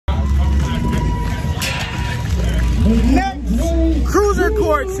cruiser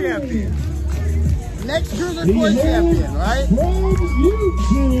core champion. Next cruiser core champion, right?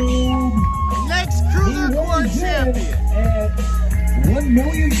 Next cruiser core champion. 1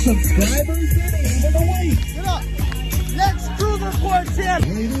 million subscribers and even away. Get up. Next cruiser core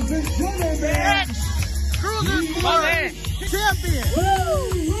champion. Ladies and gentlemen. Next cruiser core champion.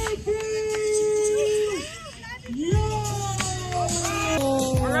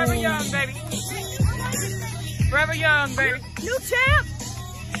 Forever young, baby. Forever young, baby. New champ.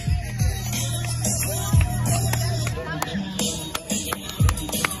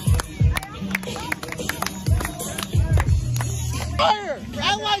 Briar,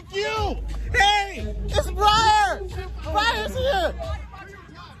 I like you. Hey, it's Briar. Briar's here.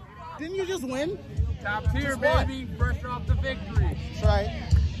 Didn't you just win? Top tier, baby. Fresh off the victory. That's right.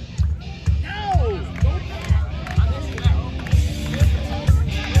 No.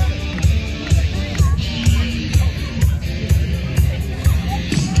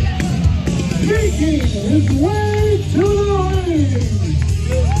 Making his way to the ring.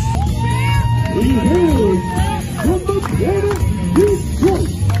 We heard from the planet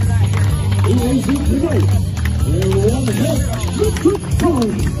Detroit. He is in tonight. And one half the Krypton.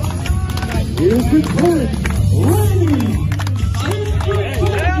 Here's the current reigning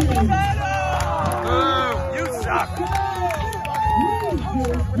champion. You suck.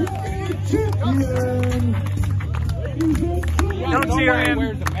 Don't cheer him.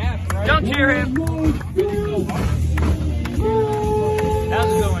 Don't cheer him. That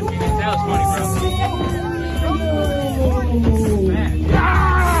was a good one, Phoenix. That was funny,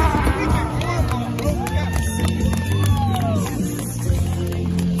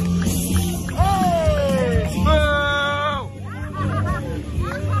 bro.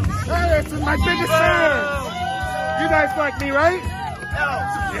 Hey, this is my biggest fan. You guys like me, right? No.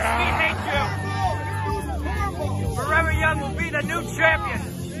 Yeah. We hate you. Forever Young will be the new champion.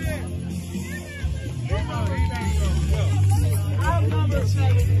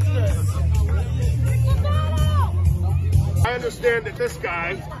 I understand that this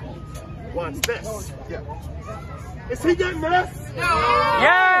guy wants this. Yeah. Is he getting this?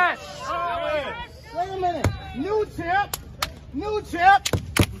 Yes! Wait a minute. New champ. New champ.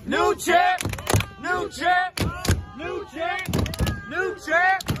 New champ! New champ! New champ! New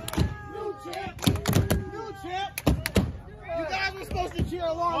champ! New champ. New champ. You guys were supposed to cheer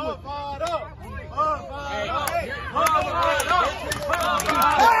along with me.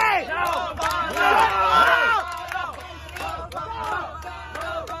 Hey!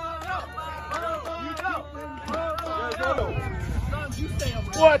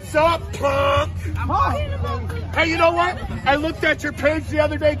 What's up, punk? Hey, you know what? I looked at your page the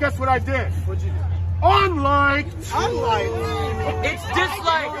other day. Guess what I did? What'd you do? Unliked. It's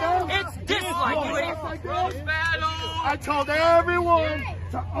dislike! It's dislike! You idiot! Battle! I told everyone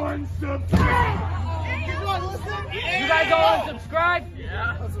to unsubscribe. You guys all unsubscribe?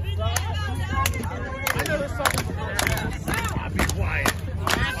 Yeah. I know there's something. I'll be quiet.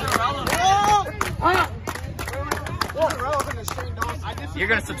 You're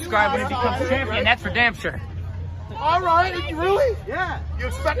gonna subscribe when he becomes champion, that's for damn sure. All right, really? Yeah. You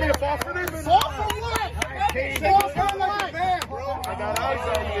expect me to fall for this? Fall for what? Fall for what? I got eyes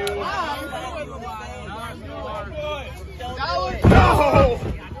on you.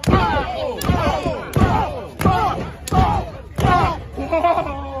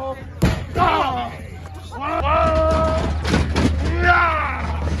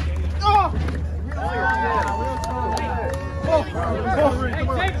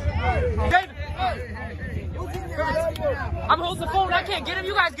 I'm holding the phone, I can't get him,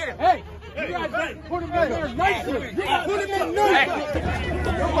 you guys get him. Hey! You guys put him in there nicely. Put him in nicely.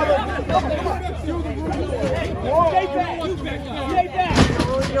 Stay back. Stay back. You're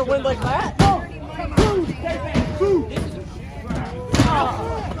going to win like that?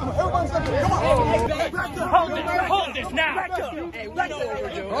 Hold this now. Hey, we know what we're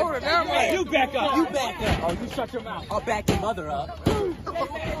doing. Over there, man. You back up. You back up. Oh, you shut your mouth. I'll back your mother up.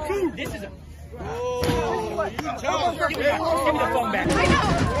 This is a... Oh, you tell. Give me the phone back.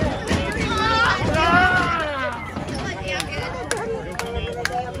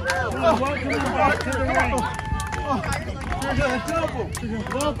 Welcome back to the ring.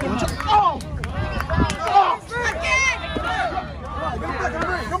 Welcome. Oh!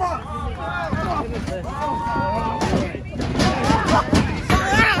 Come on!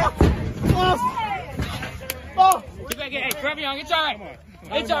 Get back in. Hey, Trevor Young, it's all right.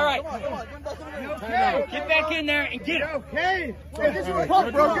 It's all right. Get back in there and get it. Okay. Hey, get you a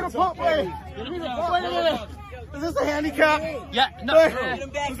pump, bro. Get a pump, wait. Is this a handicap? Yeah, no.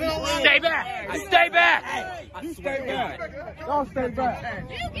 Stay back. Stay back. You stay back. Y'all stay back.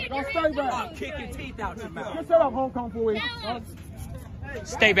 Y'all stay back. I'll kick your teeth out your mouth. Get set up, Hong Kong boy.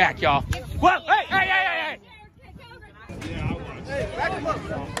 Stay back, y'all. Whoa, hey, hey, hey, hey, hey. Hey, back him up.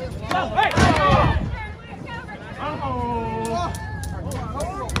 Hey.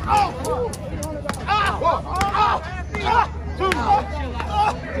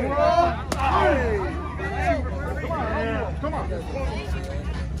 Come on.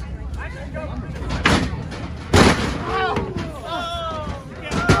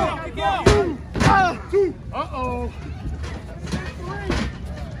 Uh-oh.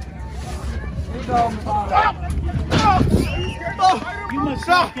 You must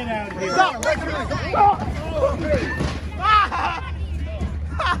not get out of here. Stop.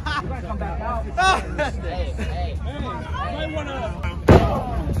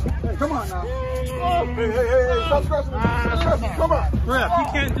 Come on now. Hey, stop scratching me. Stop scratching me. Come on. Ref, you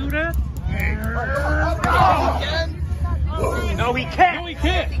can't do that? No, he can't. No, he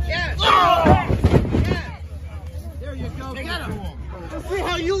can't. There you go. Get him. Let's see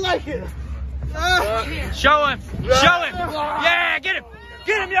how you like it. Show him. Show him. Yeah, get him.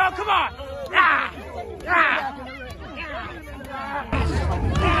 Get him, y'all. Come on. Ah. Ah.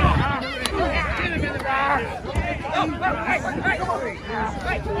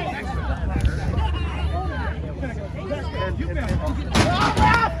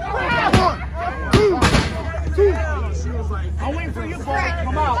 I'll wait for you, boy.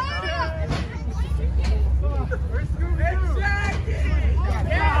 Come out.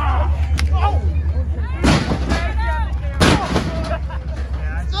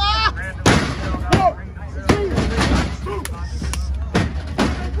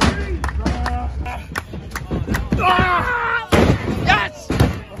 Yes!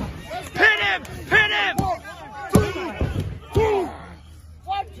 Pin him! Pin him!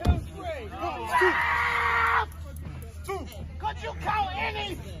 1, 2, 3. Could you count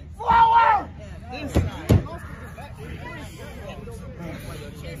any slower?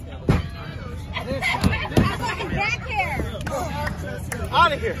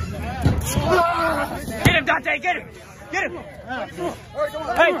 Out of here. Get him, Dante! Get him! Get him!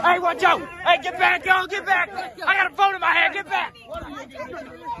 Hey, hey, watch out! Hey, get back, y'all! Get back! I got a phone in my hand! Get back! Hey,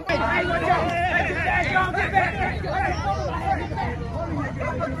 watch out! Hey, get back, y'all! Get back! I got a phone in my hand!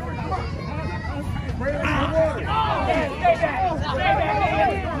 Get back! Stay back! Stay back!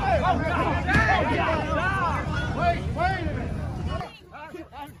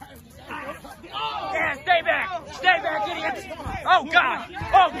 Yeah, stay back! Stay back, idiots! Oh, God!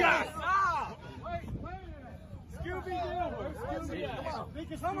 Oh, God!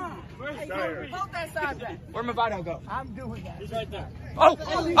 Come on. Hold that side back. Where'd Movado go? I'm doing that. He's right there. Oh!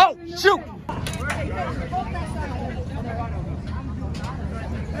 Oh! Shoot!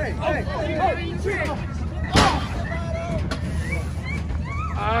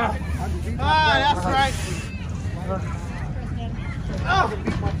 That's right.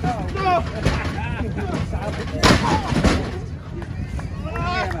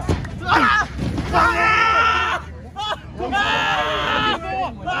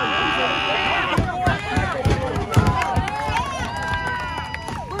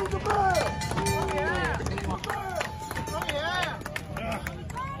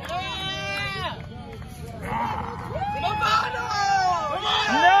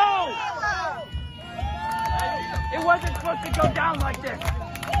 It wasn't supposed to go down like this.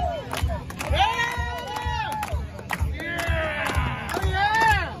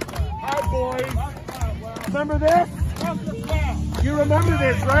 Hi, boys. Remember this? You remember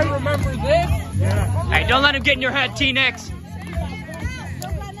this, right? Remember this? Yeah. Hey, don't let him get in your head, T-Nex.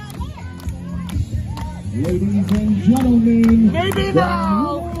 Ladies and gentlemen, Maybe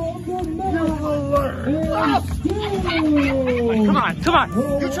now you will learn. Come on, come on.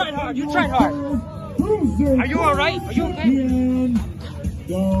 You tried hard. You tried hard. Are you all right? Are you okay?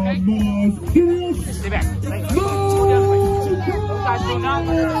 Stay back. Those guys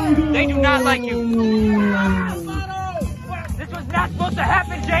they do not like you. This was not supposed to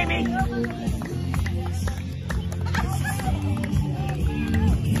happen, Jamie.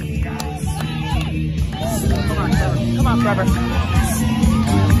 Come on, Trevor.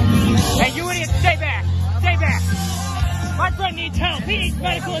 Hey, you idiots, stay back. Stay back. My friend needs help. He needs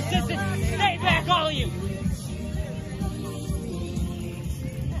medical assistance. Stay back, all of you.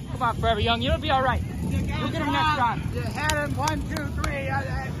 Come on, Forever Young. You'll be all right. We'll get him next time. You had him 1, 2, 3.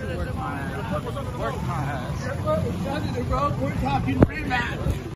 Where's my head? We're talking rematch.